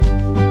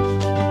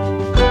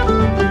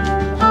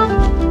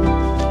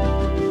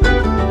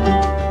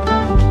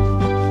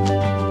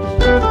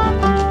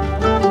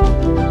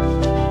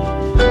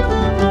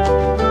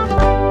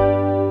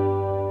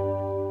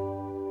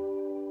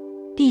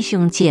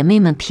兄姐妹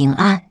们平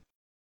安。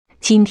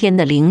今天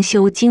的灵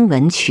修经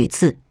文取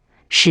自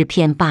诗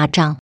篇8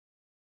章。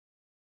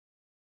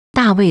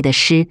大卫的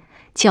诗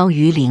交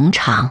于灵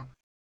长，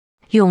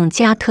用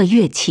加特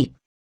乐器。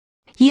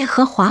耶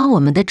和华我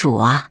们的主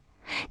啊，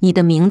你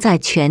的名在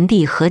全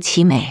地何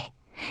其美！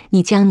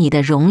你将你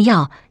的荣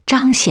耀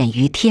彰显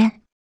于天。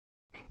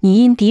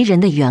你因敌人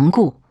的缘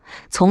故，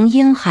从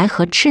婴孩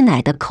和吃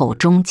奶的口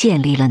中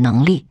建立了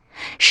能力，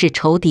使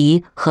仇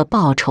敌和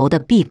报仇的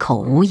闭口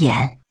无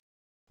言。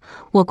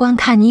我观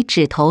看你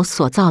指头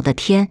所造的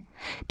天，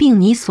并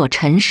你所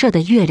陈设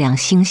的月亮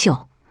星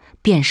宿，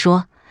便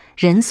说：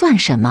人算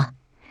什么？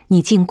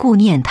你竟顾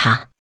念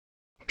他；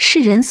世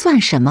人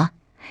算什么？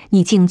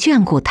你竟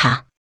眷顾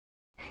他。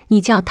你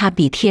叫他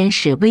比天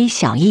使微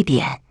小一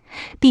点，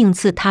并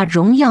赐他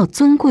荣耀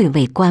尊贵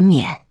为冠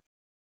冕。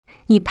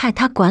你派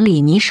他管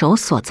理你手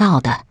所造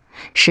的，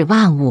使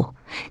万物，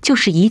就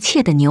是一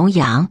切的牛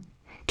羊、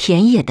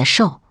田野的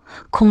兽、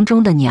空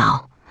中的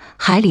鸟、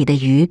海里的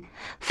鱼，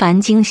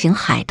凡经行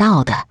海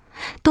道的，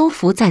都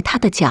伏在他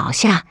的脚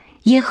下。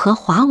耶和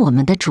华我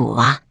们的主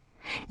啊，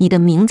你的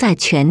名在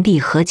全地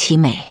何其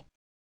美！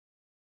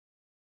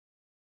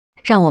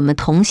让我们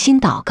同心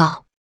祷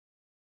告。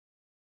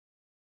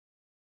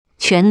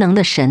全能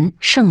的神、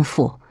圣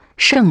父、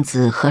圣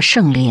子和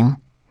圣灵，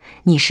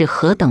你是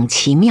何等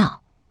奇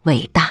妙、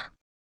伟大！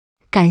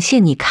感谢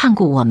你看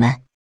顾我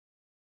们。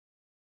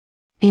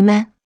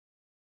Amen。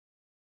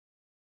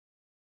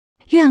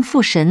愿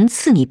父神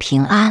赐你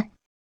平安，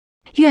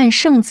愿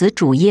圣子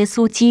主耶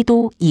稣基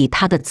督以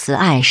他的慈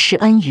爱施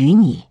恩于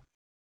你，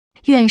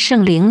愿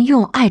圣灵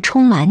用爱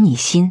充满你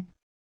心。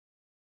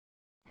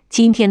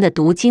今天的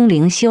读经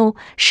灵修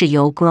是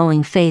由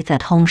Growing Faith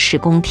at Home 事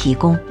工提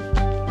供。